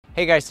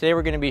Hey guys, today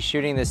we're going to be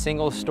shooting the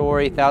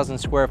single-story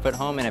 1,000-square-foot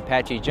home in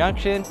Apache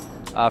Junction.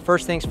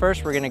 First things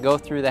first, we're going to go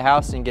through the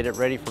house and get it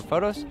ready for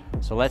photos.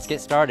 So let's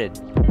get started.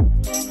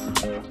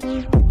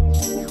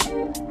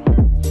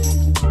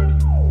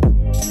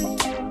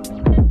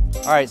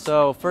 All right,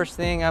 so first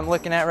thing I'm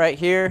looking at right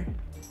here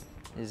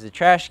is the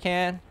trash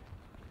can.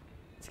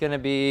 It's going to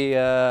be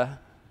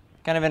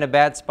kind of in a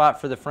bad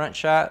spot for the front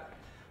shot.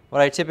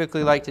 What I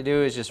typically like to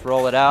do is just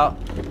roll it out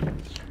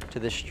to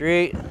the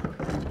street.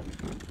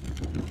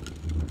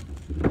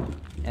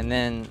 And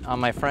then on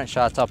my front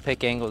shots, I'll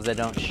pick angles that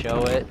don't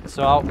show it.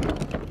 So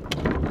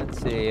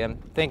let's see, I'm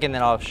thinking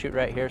that I'll shoot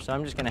right here. So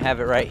I'm just gonna have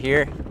it right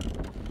here.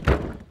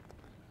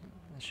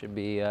 It should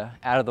be out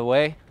of the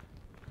way.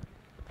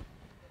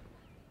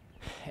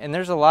 And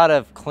there's a lot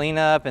of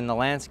cleanup and the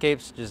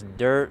landscape's just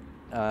dirt.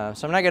 So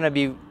I'm not gonna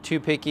be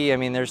too picky. I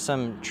mean, there's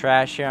some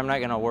trash here I'm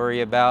not gonna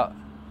worry about.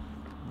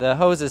 The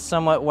hose is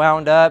somewhat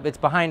wound up. It's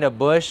behind a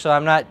bush, so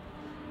I'm not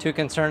too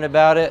concerned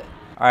about it.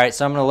 All right,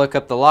 so I'm gonna look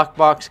up the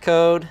lockbox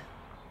code.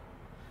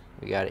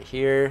 We got it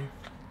here.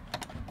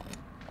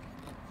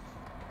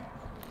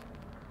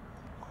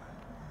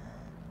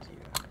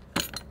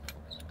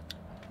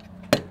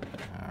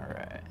 All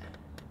right.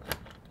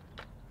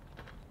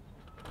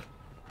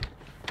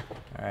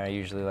 I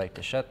usually like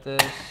to shut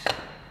this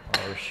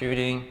while we're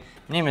shooting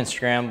and even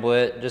scramble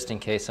it just in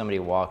case somebody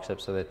walks up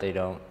so that they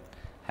don't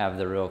have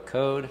the real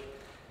code.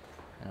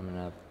 And I'm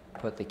gonna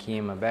put the key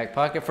in my back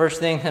pocket. First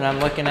thing that I'm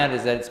looking at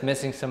is that it's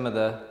missing some of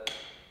the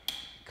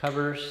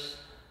covers.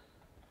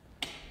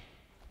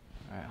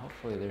 All right,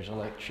 hopefully there's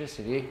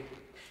electricity.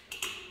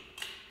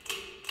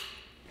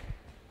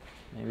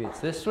 Maybe it's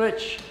this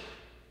switch?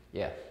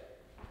 Yeah.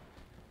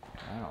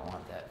 I don't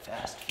want that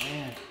fast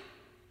fan.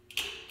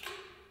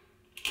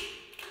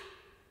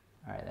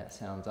 All right, that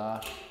sounds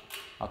off.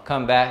 I'll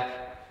come back.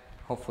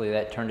 Hopefully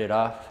that turned it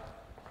off.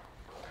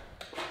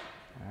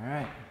 All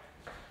right.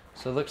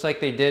 So it looks like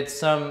they did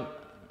some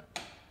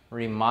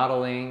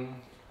remodeling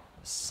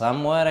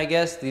somewhat, I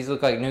guess. These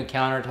look like new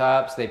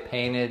countertops. They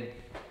painted.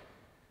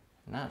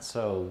 Not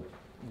so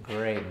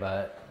great,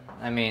 but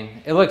I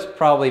mean, it looks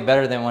probably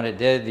better than what it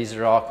did. These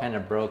are all kind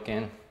of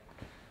broken,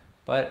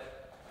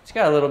 but it's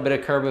got a little bit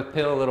of curb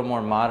appeal, a little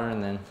more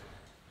modern than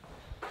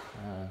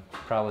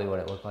probably what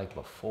it looked like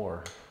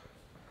before.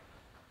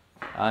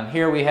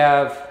 Here we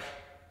have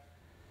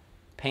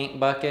paint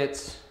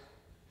buckets.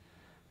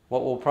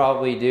 What we'll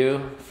probably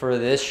do for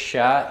this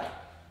shot,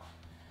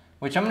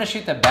 which I'm gonna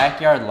shoot the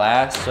backyard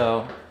last,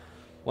 so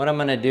what I'm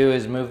gonna do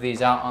is move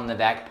these out on the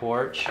back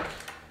porch.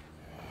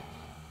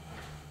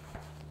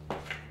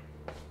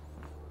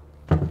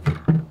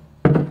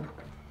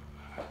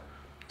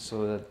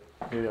 So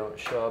that they don't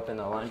show up in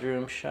the laundry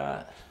room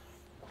shot.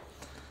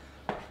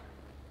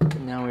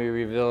 Now we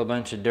reveal a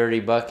bunch of dirty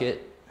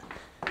bucket.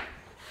 I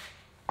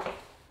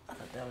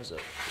thought that was a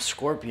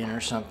scorpion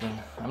or something.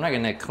 I'm not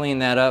gonna clean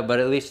that up,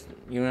 but at least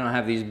you don't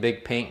have these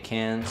big paint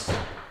cans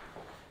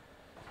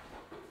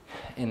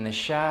in the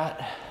shot.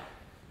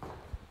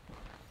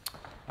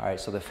 All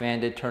right, so the fan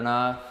did turn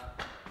off.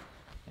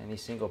 And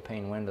these single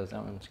pane windows,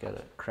 that one's got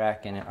a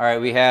crack in it. All right,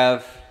 we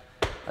have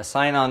a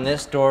sign on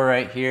this door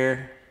right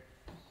here.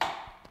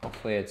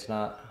 Hopefully it's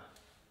not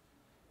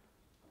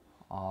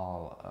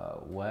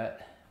all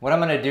wet. What I'm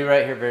gonna do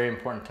right here, very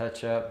important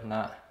touch up,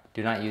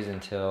 do not use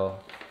until,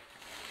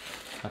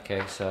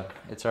 okay, so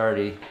it's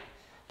already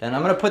done.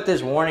 I'm gonna put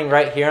this warning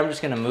right here. I'm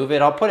just gonna move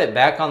it. I'll put it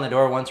back on the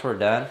door once we're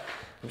done.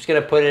 I'm just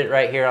gonna put it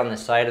right here on the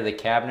side of the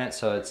cabinet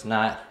so it's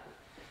not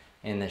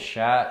in the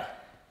shot.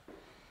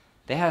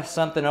 They have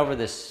something over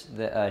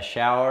the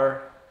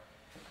shower.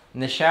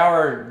 And the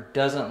shower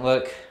doesn't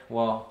look,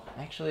 well,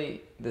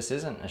 actually, this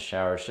isn't a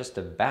shower, it's just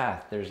a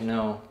bath. There's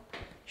no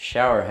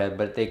shower head,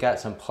 but they got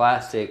some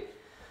plastic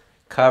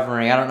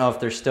covering. I don't know if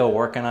they're still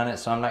working on it,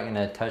 so I'm not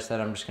gonna touch that.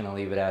 I'm just gonna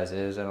leave it as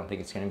is. I don't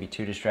think it's gonna be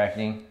too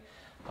distracting.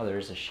 Oh,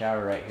 there's a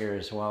shower right here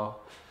as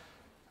well.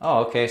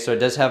 Oh, okay, so it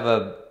does have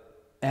it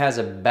has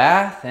a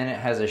bath and it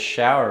has a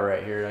shower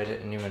right here. I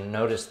didn't even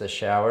notice the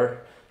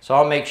shower. So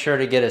I'll make sure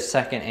to get a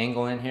second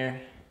angle in here.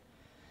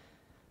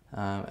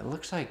 It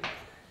looks like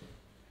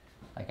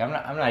I'm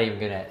not even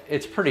gonna,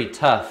 it's pretty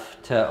tough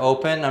to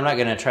open. I'm not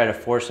gonna try to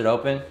force it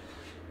open.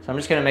 So I'm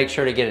just gonna make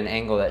sure to get an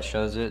angle that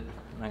shows it.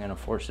 I'm not gonna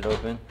force it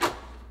open.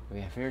 We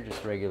have here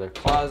just regular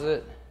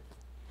closet.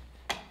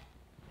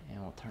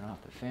 And we'll turn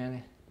off the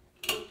fan.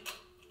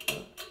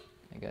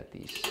 I got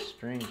these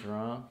strings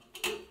wrong.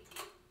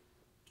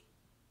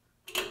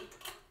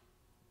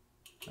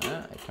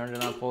 I turned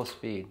it on full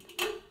speed.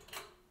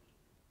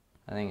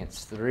 I think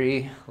it's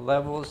 3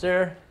 levels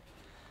there.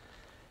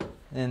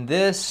 And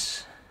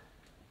this,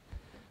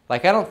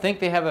 like, I don't think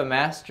they have a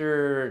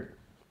master.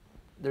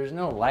 There's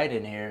no light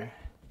in here.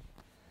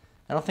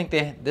 I don't think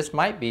this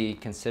might be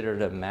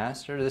considered a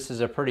master. This is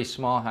a pretty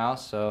small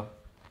house, so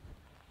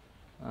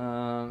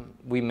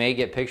we may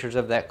get pictures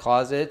of that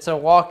closet. It's a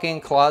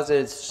walk-in closet.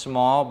 It's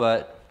small,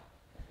 but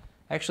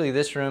actually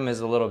this room is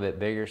a little bit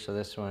bigger, so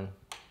this one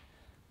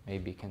may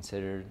be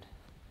considered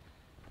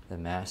the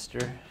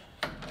master.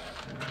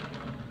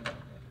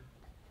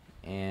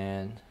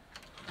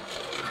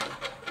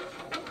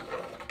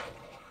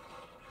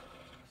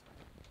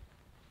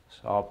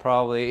 I'll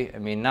probably, I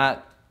mean,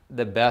 not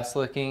the best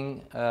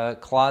looking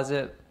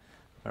closet,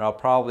 but I'll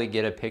probably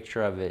get a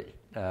picture of it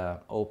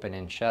open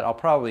and shut. I'll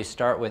probably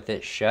start with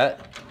it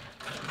shut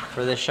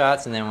for the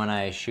shots, and then when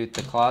I shoot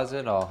the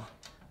closet, I'll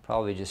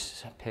probably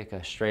just pick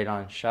a straight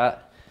on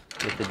shot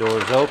with the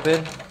doors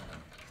open.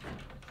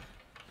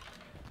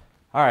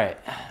 All right,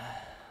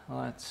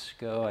 let's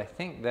go. I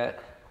think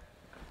that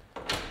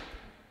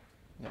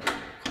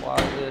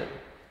closet,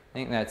 I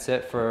think that's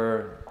it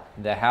for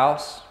the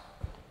house.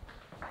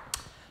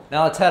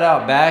 Now let's head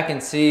out back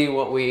and see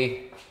what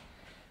we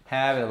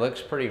have. It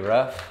looks pretty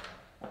rough.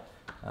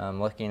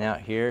 Looking out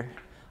here,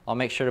 I'll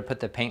make sure to put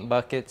the paint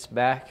buckets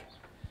back.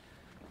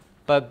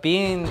 But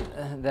being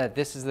that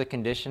this is the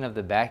condition of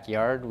the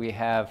backyard, we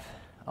have,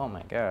 oh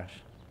my gosh.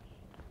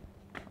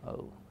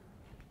 Oh.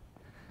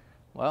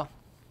 Well,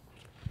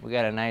 we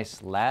got a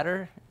nice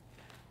ladder.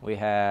 We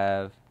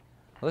have,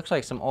 looks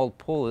like some old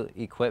pool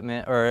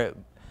equipment, or it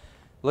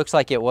looks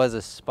like it was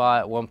a spa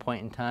at one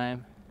point in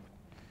time.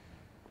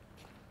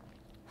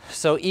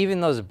 So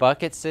even those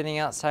buckets sitting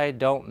outside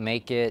don't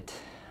make it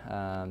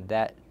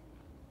that,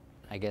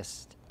 I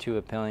guess, too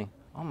appealing.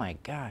 Oh my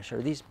gosh,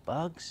 are these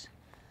bugs?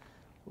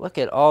 Look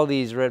at all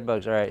these red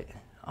bugs. All right.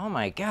 Oh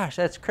my gosh,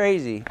 that's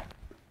crazy.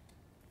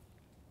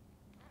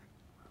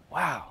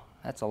 Wow,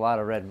 that's a lot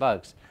of red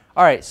bugs.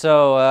 All right,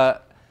 so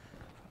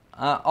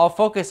I'll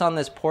focus on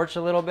this porch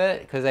a little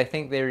bit because I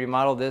think they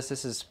remodeled this.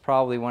 This is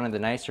probably one of the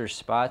nicer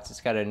spots.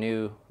 It's got a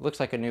new, looks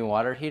like a new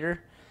water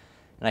heater,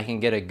 and I can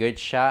get a good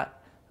shot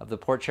of the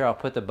porch here. I'll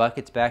put the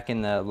buckets back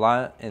in the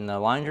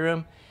laundry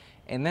room,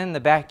 and then the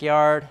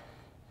backyard.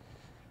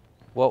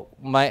 Well,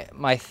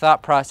 my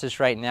thought process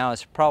right now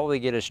is probably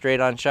get a straight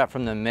on shot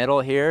from the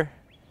middle here,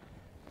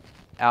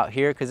 out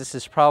here, because this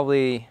is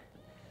probably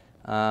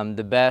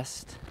the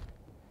best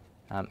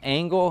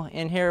angle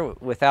in here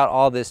without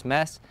all this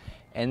mess.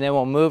 And then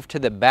we'll move to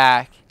the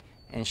back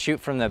and shoot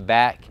from the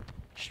back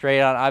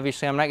straight on.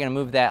 Obviously, I'm not going to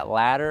move that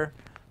ladder,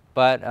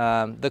 but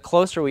the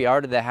closer we are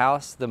to the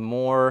house, the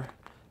more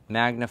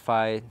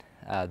magnified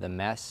the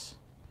mess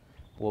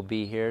will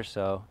be here.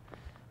 So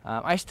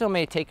I still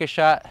may take a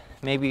shot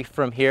maybe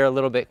from here a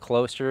little bit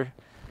closer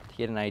to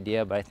get an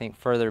idea, but I think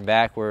further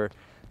back where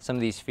some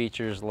of these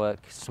features look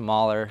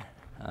smaller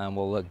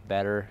will look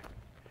better.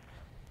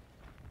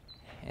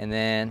 And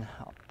then,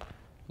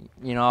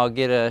 you know, I'll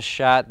get a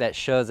shot that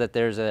shows that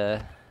there's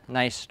a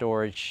nice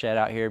storage shed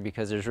out here,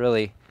 because there's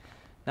really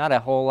not a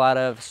whole lot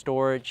of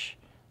storage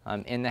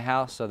in the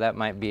house, so that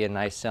might be a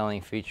nice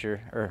selling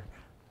feature,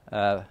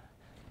 or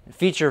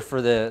feature for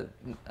the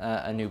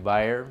a new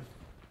buyer.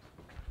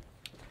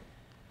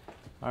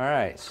 All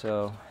right,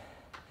 so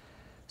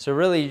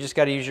really you just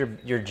got to use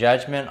your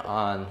judgment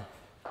on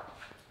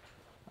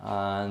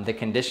the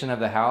condition of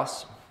the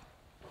house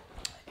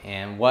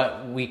and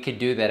what we could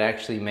do that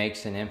actually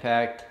makes an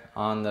impact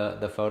on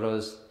the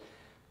photos.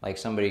 Like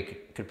somebody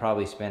could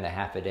probably spend a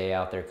half a day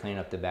out there cleaning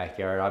up the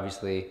backyard.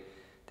 Obviously,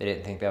 they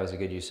didn't think that was a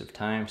good use of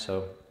time.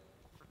 So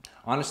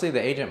honestly, the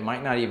agent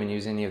might not even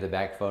use any of the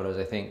back photos.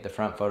 I think the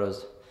front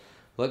photos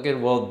look good.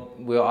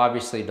 We'll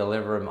obviously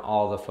deliver them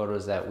all the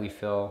photos that we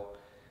feel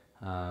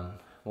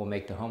will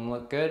make the home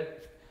look good.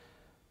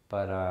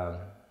 But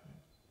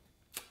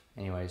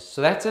anyways,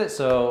 so that's it.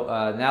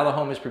 So now the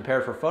home is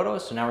prepared for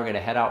photos. So now we're gonna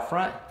head out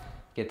front,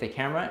 get the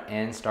camera,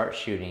 and start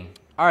shooting.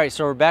 All right,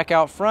 so we're back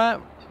out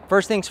front.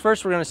 First things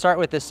first, we're gonna start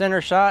with the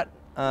center shot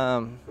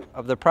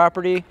of the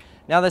property.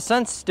 Now the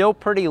sun's still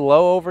pretty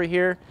low over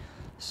here.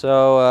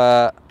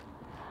 So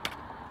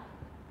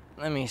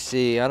let me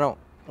see, I don't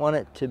want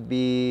it to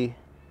be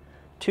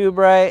too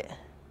bright.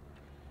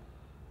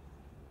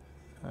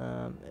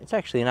 It's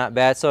actually not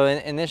bad. So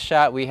in this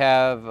shot, we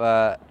have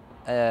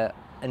a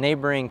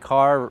neighboring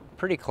car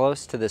pretty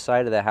close to the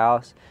side of the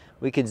house.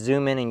 We could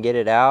zoom in and get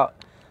it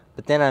out,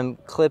 but then I'm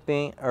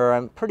clipping, or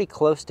I'm pretty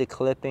close to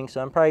clipping,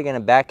 so I'm probably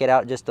gonna back it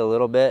out just a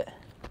little bit.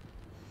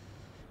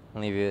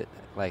 Leave it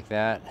like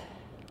that.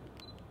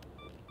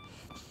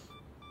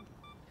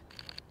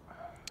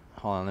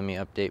 Hold on, let me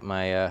update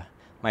my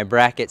my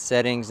bracket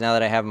settings now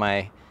that I have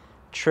my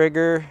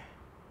trigger.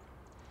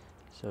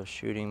 So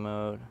shooting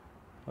mode,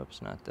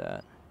 whoops, not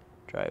that.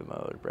 Drive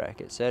mode,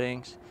 bracket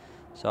settings.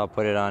 So I'll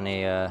put it on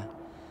a,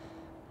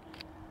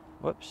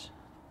 whoops,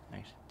 I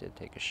actually did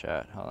take a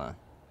shot, hold on.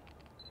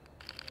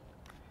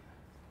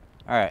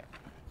 All right,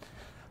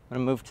 I'm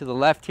gonna move to the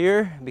left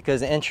here because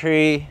the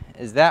entry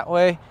is that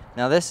way.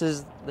 Now this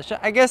is the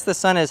shot. I guess the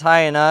sun is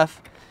high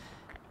enough,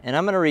 and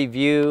I'm gonna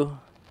review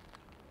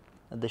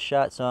the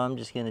shot. So I'm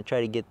just gonna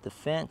try to get the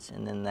fence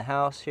and then the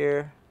house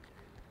here.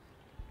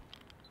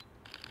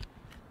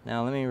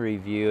 Now let me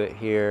review it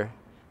here.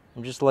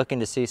 I'm just looking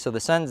to see, so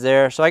the sun's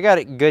there. So I got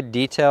a good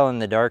detail in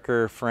the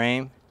darker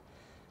frame.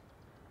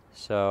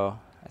 So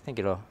I think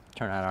it'll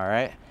turn out all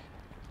right.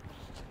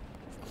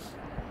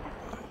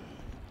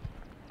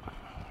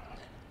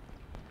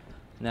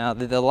 Now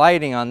the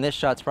lighting on this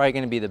shot's probably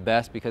gonna be the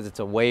best because it's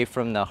away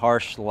from the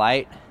harsh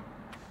light.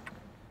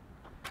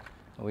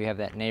 We have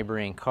that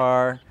neighboring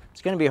car.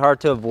 It's gonna be hard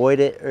to avoid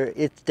it, or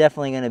it's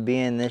definitely gonna be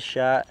in this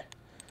shot.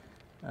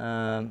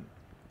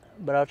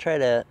 But I'll try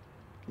to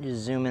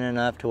just zoom in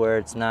enough to where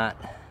it's not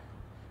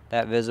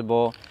that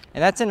visible.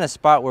 And that's in a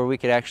spot where we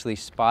could actually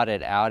spot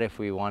it out if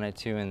we wanted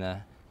to in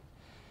the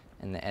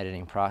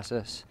editing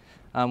process.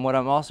 What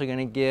I'm also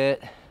gonna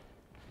get,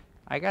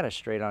 I got a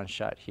straight on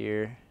shot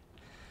here,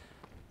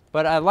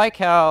 but I like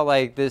how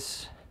like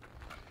this,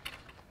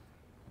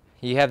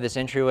 you have this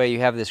entryway, you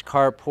have this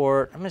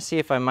carport. I'm gonna see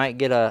if I might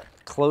get a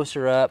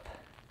closer up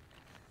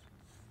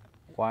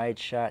wide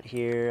shot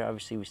here.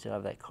 Obviously we still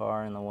have that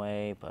car in the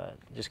way, but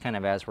just kind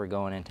of as we're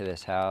going into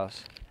this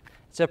house.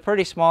 It's a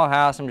pretty small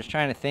house. I'm just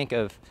trying to think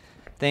of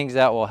things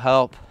that will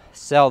help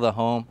sell the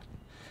home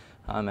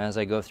as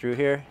I go through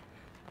here.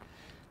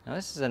 Now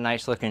this is a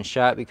nice looking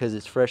shot because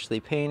it's freshly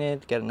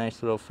painted, got a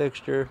nice little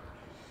fixture.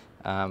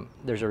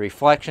 There's a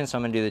reflection, so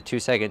I'm gonna do the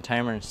 2-second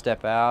timer and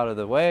step out of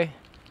the way.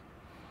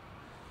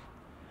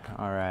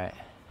 All right.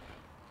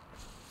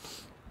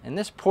 And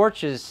this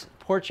porch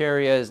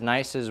area is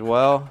nice as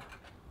well.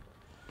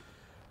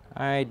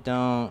 I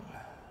don't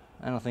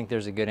think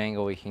there's a good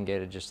angle we can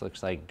get. It just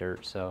looks like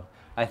dirt. So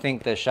I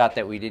think the shot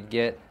that we did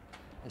get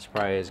is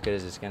probably as good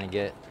as it's gonna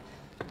get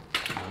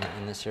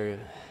in this area.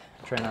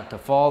 Try not to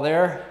fall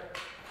there.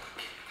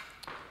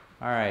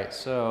 All right,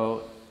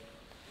 so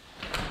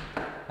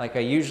like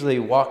I usually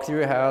walk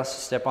through a house,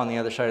 step on the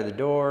other side of the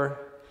door,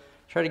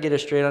 try to get a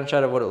straight on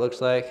shot of what it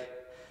looks like.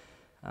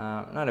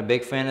 I'm not a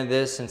big fan of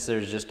this since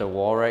there's just a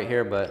wall right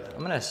here, but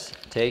I'm gonna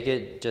take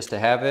it just to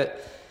have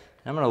it.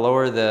 I'm gonna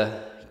lower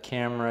the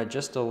camera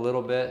just a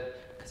little bit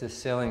because the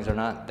ceilings are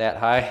not that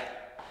high.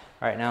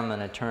 All right, now I'm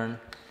gonna turn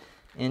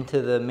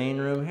into the main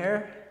room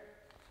here.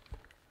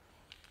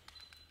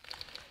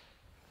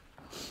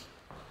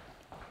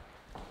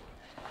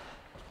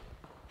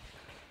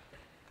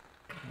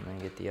 I'm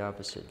gonna get the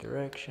opposite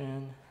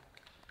direction.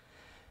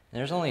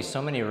 There's only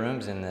so many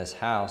rooms in this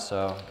house,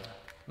 so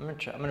I'm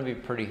gonna be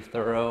pretty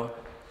thorough.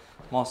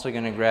 I'm also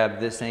gonna grab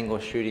this angle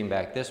shooting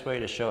back this way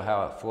to show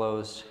how it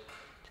flows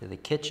to the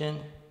kitchen.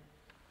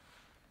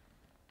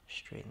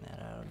 Straighten that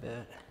out a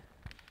bit.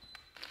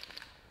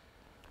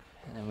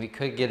 And then we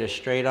could get a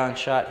straight on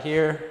shot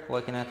here,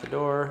 looking at the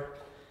door,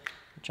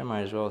 which I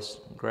might as well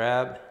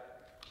grab.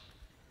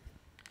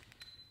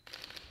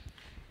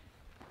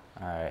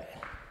 All right.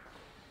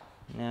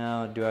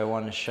 Now, do I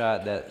want a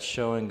shot that's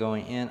showing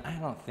going in? I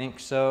don't think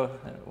so.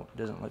 That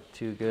doesn't look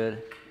too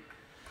good.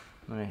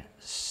 I'm gonna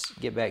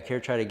get back here,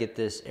 try to get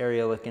this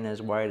area looking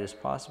as wide as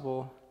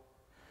possible.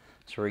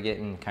 So we're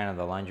getting kind of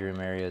the laundry room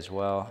area as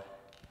well.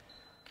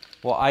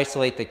 We'll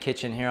isolate the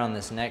kitchen here on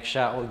this next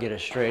shot. We'll get a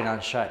straight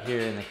on shot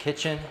here in the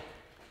kitchen.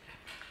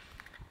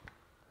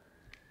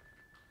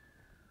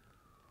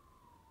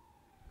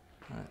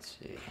 Let's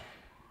see.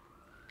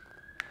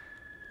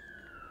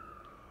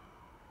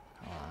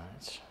 Hold on,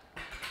 it's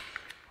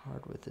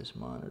hard with this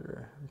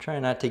monitor. I'm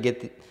trying not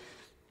to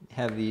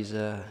have these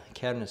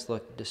cabinets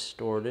look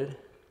distorted.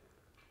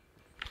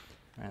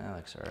 All right, that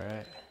looks all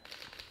right.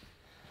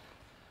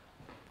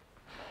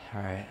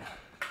 All right.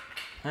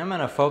 I'm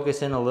gonna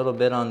focus in a little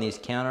bit on these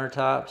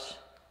countertops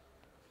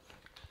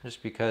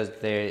just because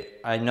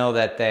I know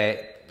that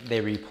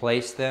they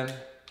replaced them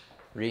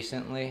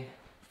recently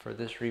for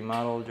this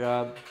remodel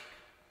job.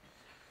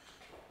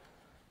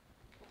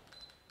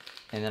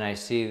 And then I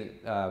see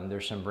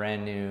there's some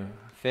brand new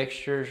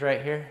fixtures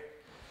right here.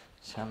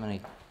 So I'm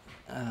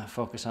gonna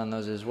focus on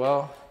those as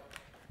well.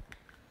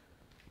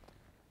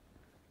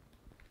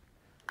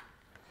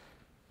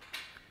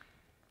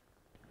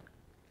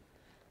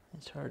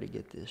 It's hard to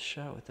get this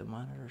shot with the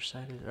monitor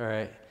sighted. All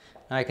right,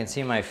 now I can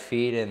see my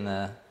feet in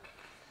the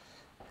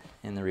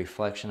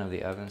reflection of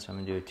the oven, so I'm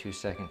gonna do a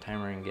 2-second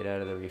timer and get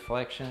out of the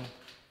reflection.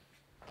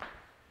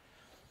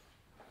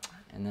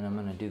 And then I'm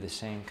gonna do the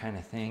same kind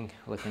of thing,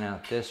 looking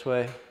out this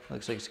way.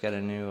 Looks like it's got a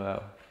new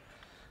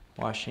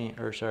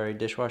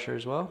dishwasher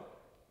as well.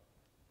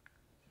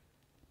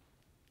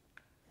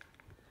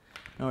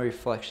 No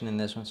reflection in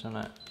this one, so I'm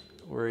not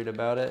worried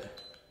about it.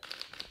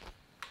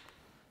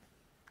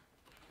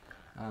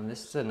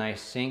 This is a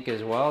nice sink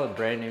as well, a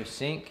brand new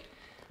sink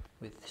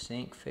with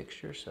sink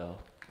fixture. So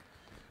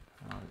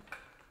I'll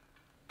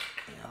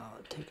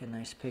take a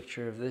nice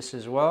picture of this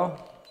as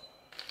well.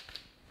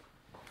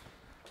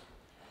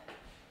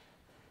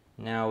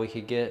 Now we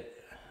could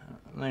get,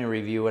 I'm going to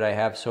review what I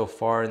have so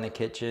far in the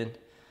kitchen.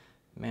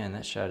 Man,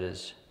 that shot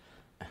is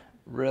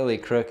really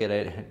crooked.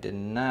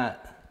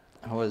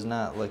 I was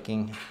not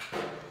looking.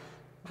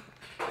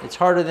 It's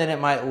harder than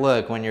it might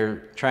look when you're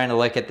trying to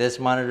look at this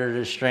monitor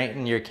to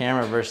straighten your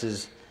camera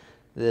versus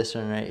this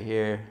one right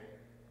here.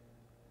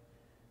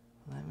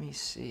 Let me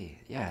see.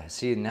 Yeah,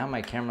 see, now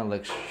my camera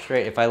looks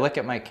straight. If I look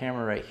at my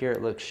camera right here,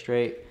 it looks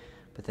straight,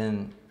 but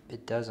then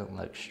it doesn't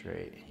look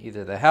straight.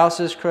 Either the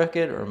house is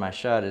crooked or my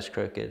shot is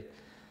crooked.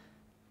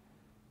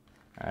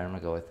 All right, I'm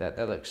gonna go with that.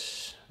 That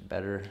looks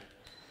better.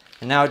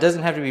 And now it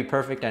doesn't have to be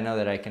perfect. I know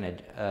that I can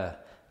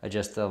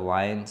adjust the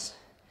lines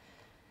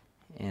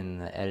in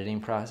the editing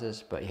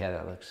process, but yeah,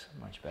 that looks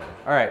much better.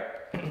 All right,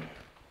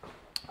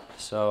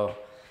 so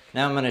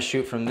now I'm gonna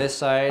shoot from this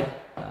side.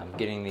 I'm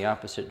getting the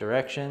opposite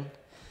direction.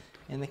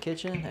 in the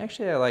kitchen.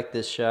 Actually, I like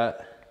this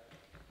shot.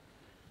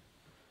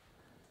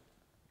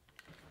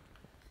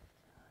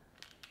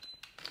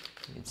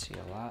 You can see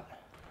a lot.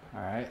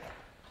 All right.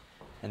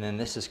 And then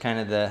this is kind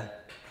of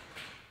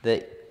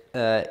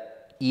the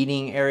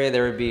eating area.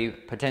 There would be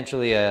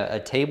potentially a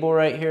table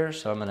right here.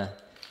 So I'm gonna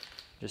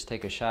just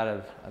take a shot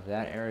of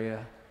that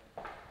area.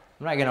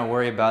 I'm not gonna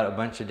worry about a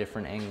bunch of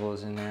different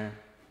angles in there.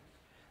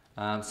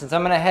 Since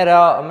I'm gonna head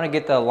out, I'm gonna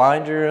get the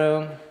laundry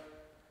room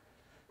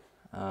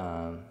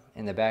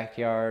in the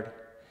backyard.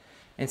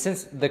 And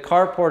since the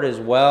carport as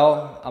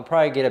well, I'll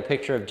probably get a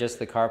picture of just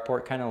the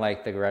carport, kind of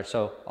like the garage.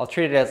 So I'll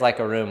treat it as like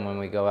a room when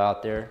we go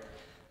out there.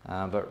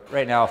 But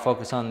right now I'll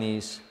focus on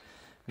these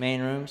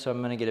main rooms. So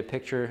I'm gonna get a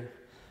picture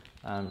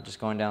just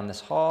going down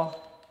this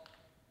hall.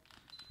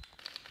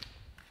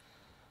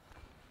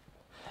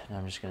 And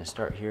I'm just gonna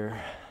start here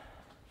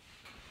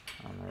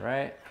on the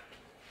right.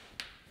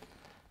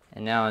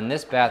 And now in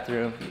this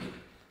bathroom,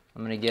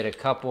 I'm gonna get a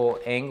couple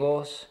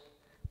angles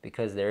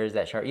because there is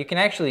that shot. You can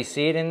actually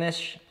see it in this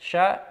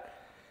shot.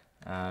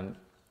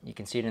 You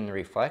can see it in the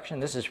reflection.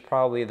 This is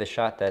probably the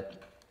shot that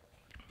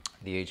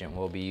the agent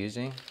will be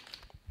using.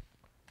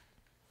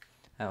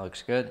 That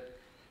looks good.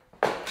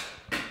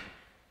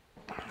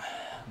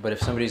 But if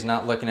somebody's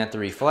not looking at the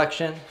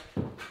reflection,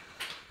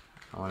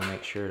 I wanna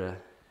make sure to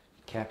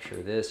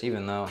capture this,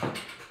 even though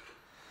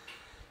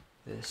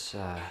this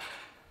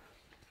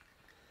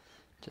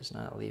does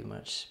not leave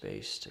much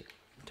space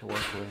to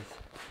work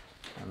with.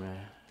 I'm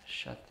gonna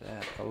shut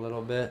that a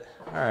little bit.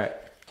 All right,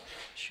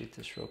 shoot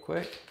this real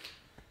quick.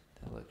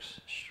 That looks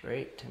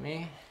straight to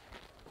me.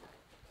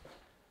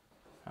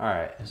 All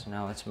right, so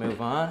now let's move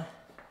on.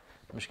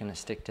 I'm just gonna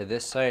stick to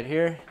this side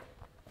here.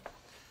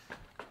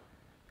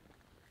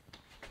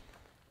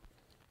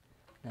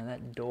 Now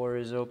that door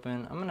is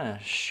open. I'm gonna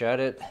shut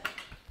it.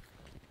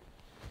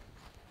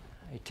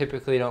 I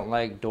typically don't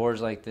like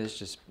doors like this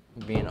just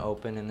being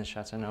open in the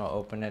shots. I know I'll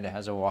open it, it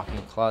has a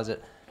walk-in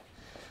closet.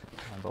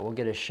 But we'll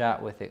get a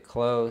shot with it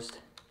closed.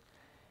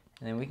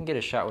 And then we can get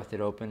a shot with it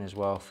open as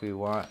well if we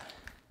want.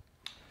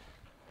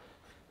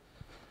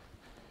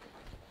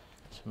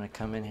 So I'm gonna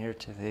come in here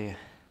to the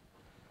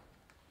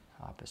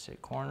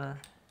opposite corner.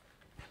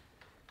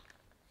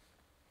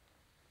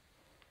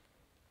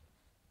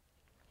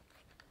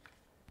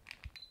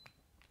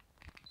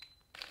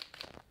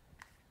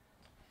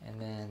 And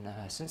then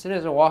since it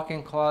is a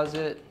walk-in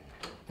closet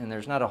and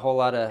there's not a whole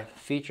lot of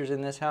features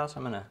in this house,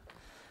 I'm gonna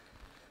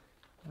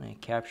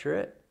capture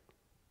it.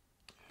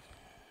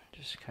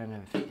 Just kind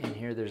of in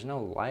here, there's no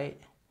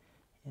light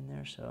in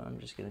there, so I'm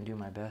just gonna do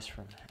my best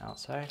from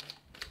outside.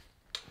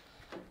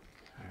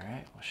 All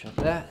right, we'll shut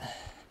that.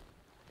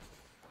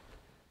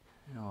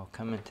 And I'll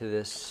come into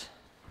this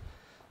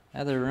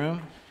other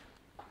room.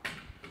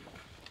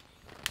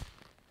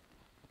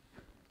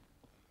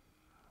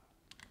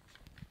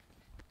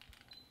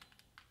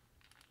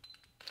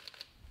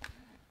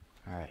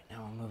 All right,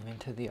 now we'll move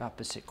into the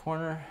opposite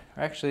corner.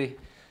 Actually,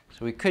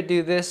 so we could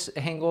do this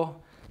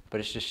angle, but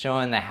it's just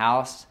showing the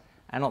house.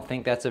 I don't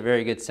think that's a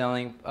very good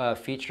selling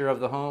feature of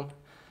the home,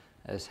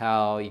 as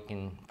how you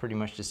can pretty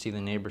much just see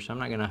the neighbor. So I'm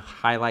not gonna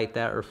highlight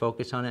that or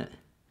focus on it.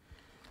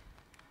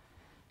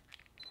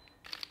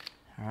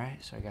 All right,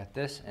 so I got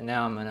this, and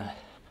now I'm gonna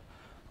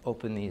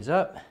open these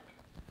up,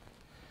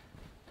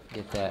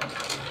 get that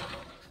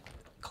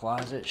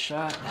closet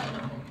shot.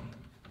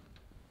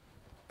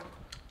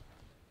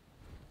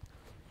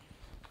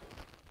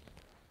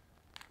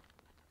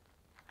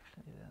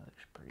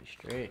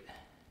 Straight.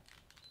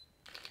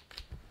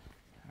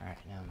 All right,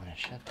 now I'm gonna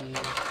shut these.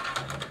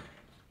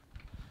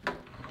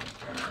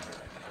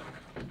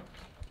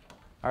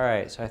 All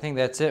right, so I think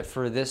that's it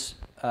for this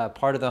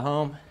part of the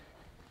home.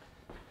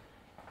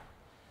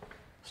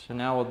 So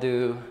now we'll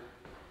do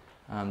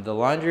the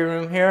laundry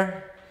room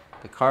here,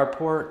 the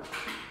carport,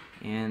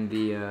 and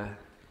the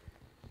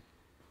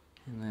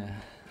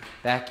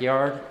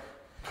backyard.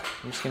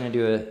 I'm just gonna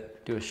do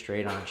a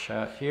straight on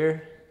shot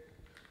here.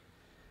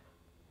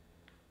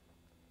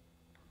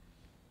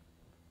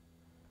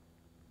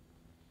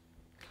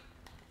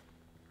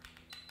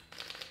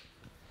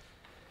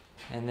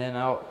 And then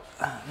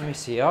let me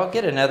see, I'll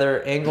get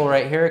another angle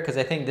right here because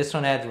I think this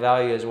one adds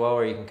value as well,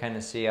 where you can kind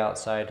of see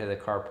outside to the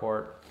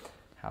carport,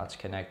 how it's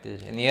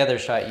connected. In the other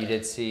shot, you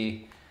did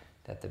see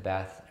that the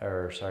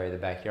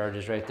backyard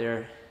is right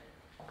there.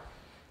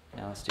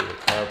 Now let's do the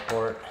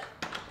carport.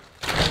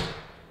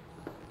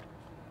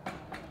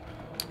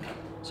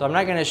 So I'm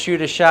not gonna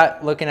shoot a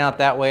shot looking out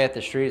that way at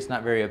the street. It's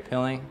not very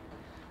appealing.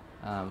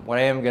 What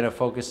I am gonna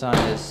focus on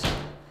is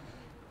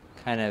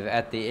kind of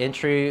at the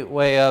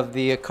entryway of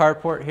the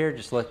carport here,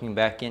 just looking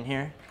back in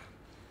here,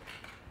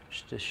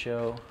 just to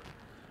show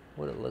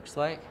what it looks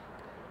like.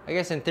 I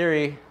guess in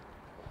theory,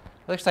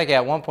 it looks like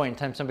at one point in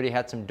time somebody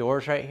had some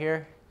doors right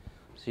here,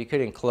 so you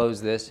could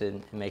enclose this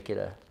and make it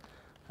a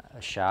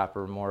shop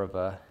or more of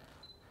a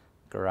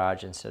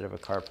garage instead of a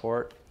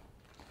carport.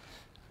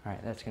 All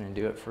right, that's gonna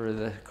do it for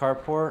the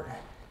carport.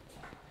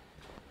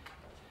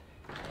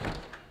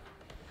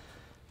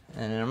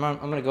 And then I'm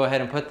gonna go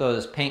ahead and put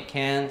those paint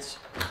cans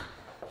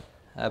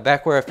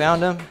back where I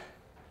found them.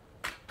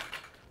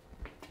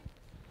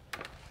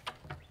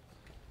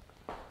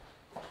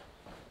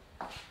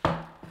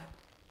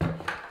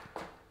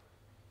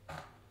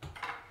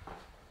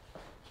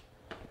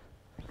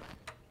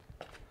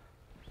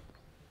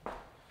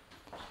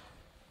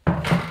 All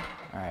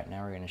right,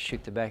 now we're gonna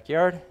shoot the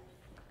backyard.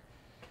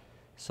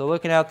 So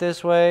looking out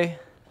this way,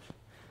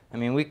 I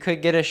mean, we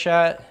could get a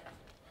shot.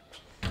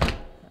 I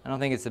don't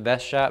think it's the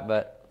best shot,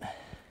 but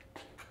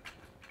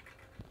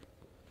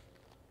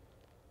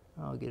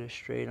I'll get a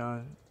straight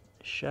on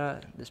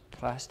shot. This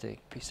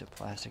piece of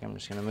plastic, I'm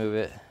just gonna move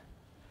it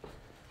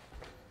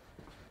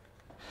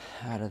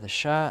out of the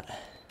shot.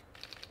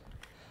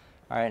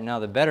 All right, now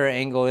the better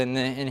angle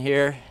in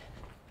here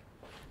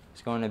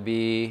is going to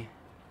be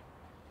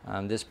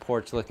this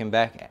porch looking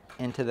back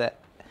into that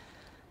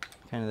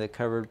kind of the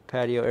covered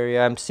patio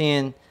area. I'm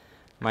seeing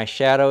my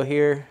shadow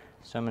here,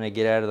 so I'm gonna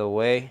get out of the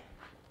way,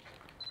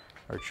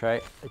 or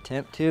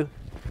attempt to.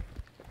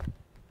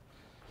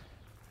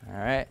 All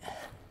right.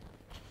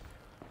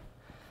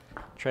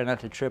 Try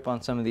not to trip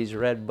on some of these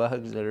red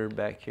bugs that are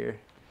back here.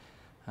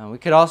 We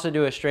could also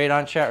do a straight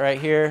on shot right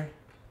here.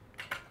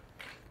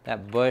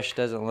 That bush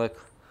doesn't look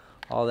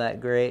all that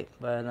great,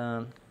 but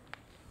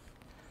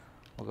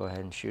we'll go ahead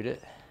and shoot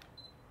it.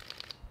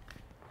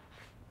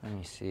 Let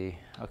me see.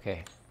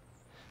 Okay,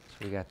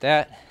 so we got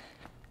that.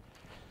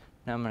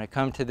 Now I'm gonna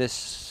come to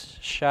this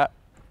shot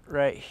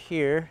right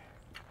here.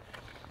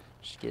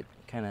 Just get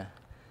kind of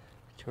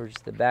towards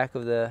the back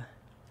of the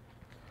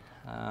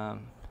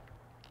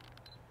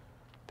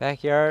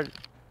backyard.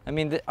 I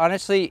mean,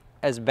 honestly,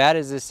 as bad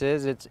as this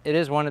is, it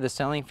is one of the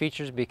selling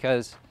features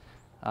because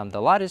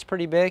the lot is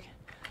pretty big.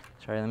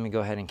 Sorry, let me go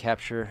ahead and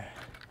capture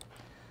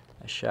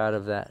a shot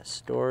of that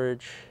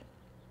storage.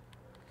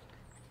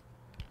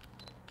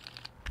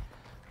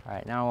 All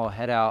right, now we'll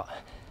head out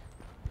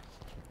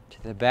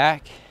to the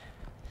back.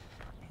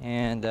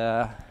 And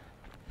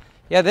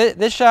yeah,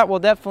 this shot will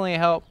definitely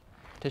help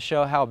to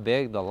show how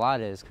big the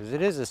lot is, because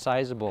it is a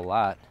sizable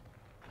lot.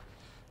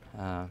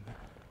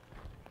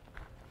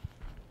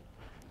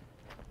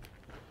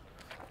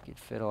 Could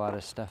fit a lot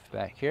of stuff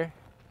back here.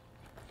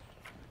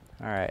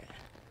 All right,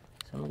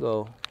 so I'm gonna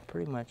go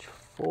pretty much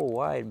full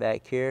wide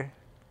back here.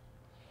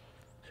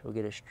 So we'll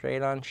get a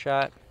straight on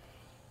shot.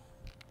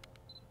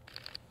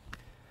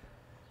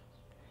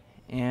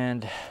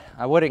 And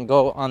I wouldn't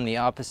go on the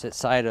opposite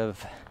side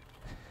of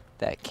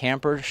that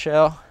camper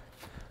shell,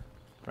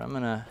 but I'm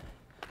gonna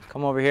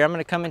come over here. I'm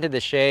gonna come into the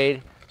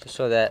shade just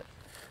so that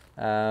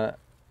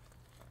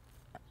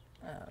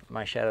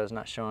my shadow is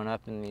not showing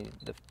up in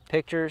the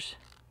pictures.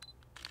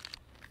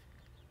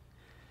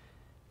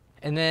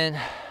 And then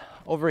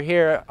over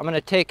here, I'm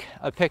gonna take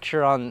a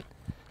picture on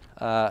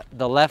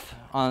the left,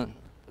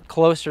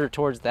 closer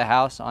towards the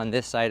house on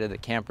this side of the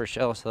camper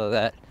shell, so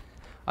that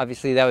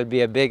obviously that would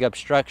be a big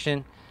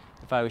obstruction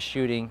if I was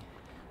shooting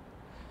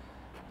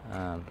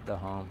the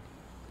home.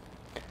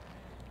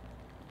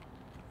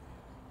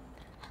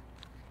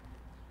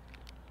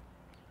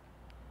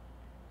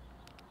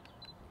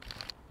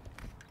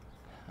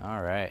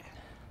 All right,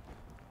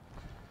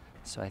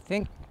 so I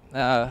think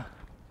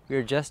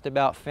we're just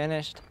about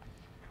finished.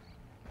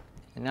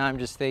 And now I'm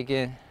just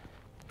thinking,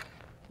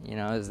 you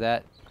know, is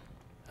that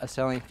a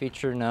selling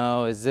feature?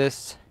 No. Is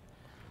this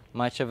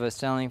much of a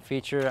selling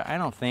feature? I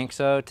don't think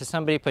so. To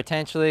somebody,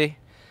 potentially,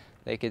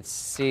 they could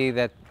see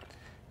that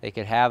they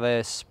could have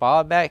a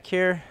spa back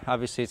here.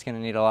 Obviously, it's going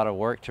to need a lot of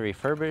work to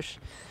refurbish.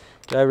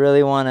 Do I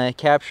really want to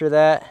capture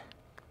that?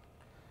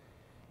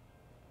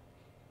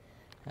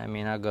 I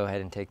mean, I'll go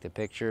ahead and take the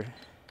picture.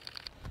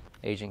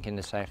 Agent can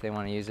decide if they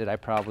want to use it. I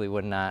probably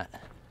would not.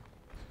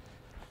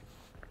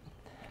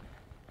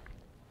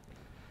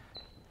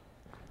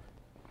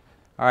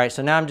 All right,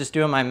 so now I'm just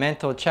doing my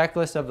mental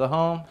checklist of the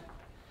home,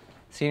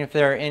 seeing if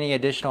there are any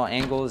additional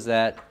angles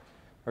that,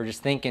 or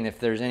just thinking if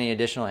there's any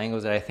additional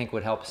angles that I think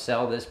would help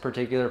sell this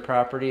particular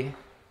property.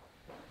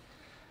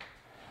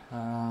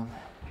 And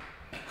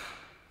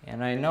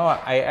I know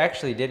I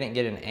actually didn't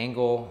get an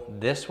angle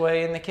this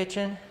way in the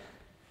kitchen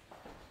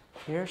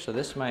here, so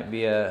this might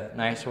be a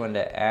nice one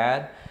to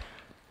add.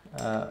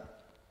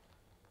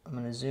 I'm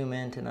going to zoom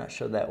in to not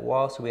show that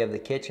wall. So we have the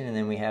kitchen, and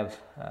then we have,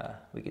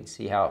 we can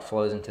see how it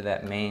flows into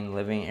that main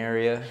living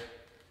area.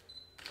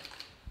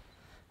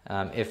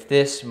 If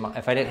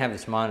I didn't have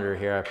this monitor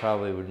here, I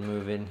probably would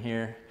move in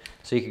here.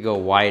 So you could go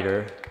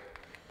wider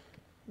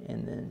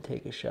and then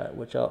take a shot,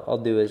 which I'll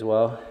do as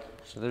well.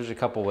 So there's a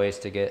couple ways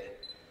to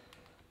get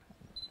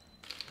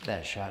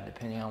that shot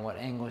depending on what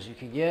angles you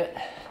could get.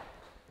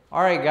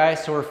 All right,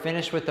 guys, so we're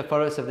finished with the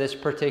photos of this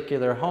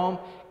particular home.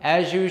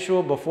 As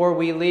usual, before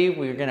we leave,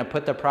 we're gonna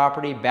put the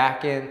property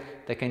back in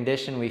the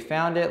condition we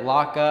found it,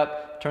 lock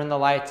up, turn the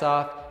lights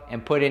off,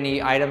 and put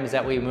any items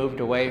that we moved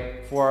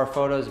away for our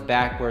photos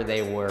back where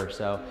they were.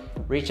 So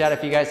reach out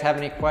if you guys have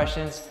any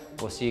questions.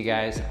 We'll see you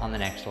guys on the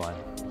next one.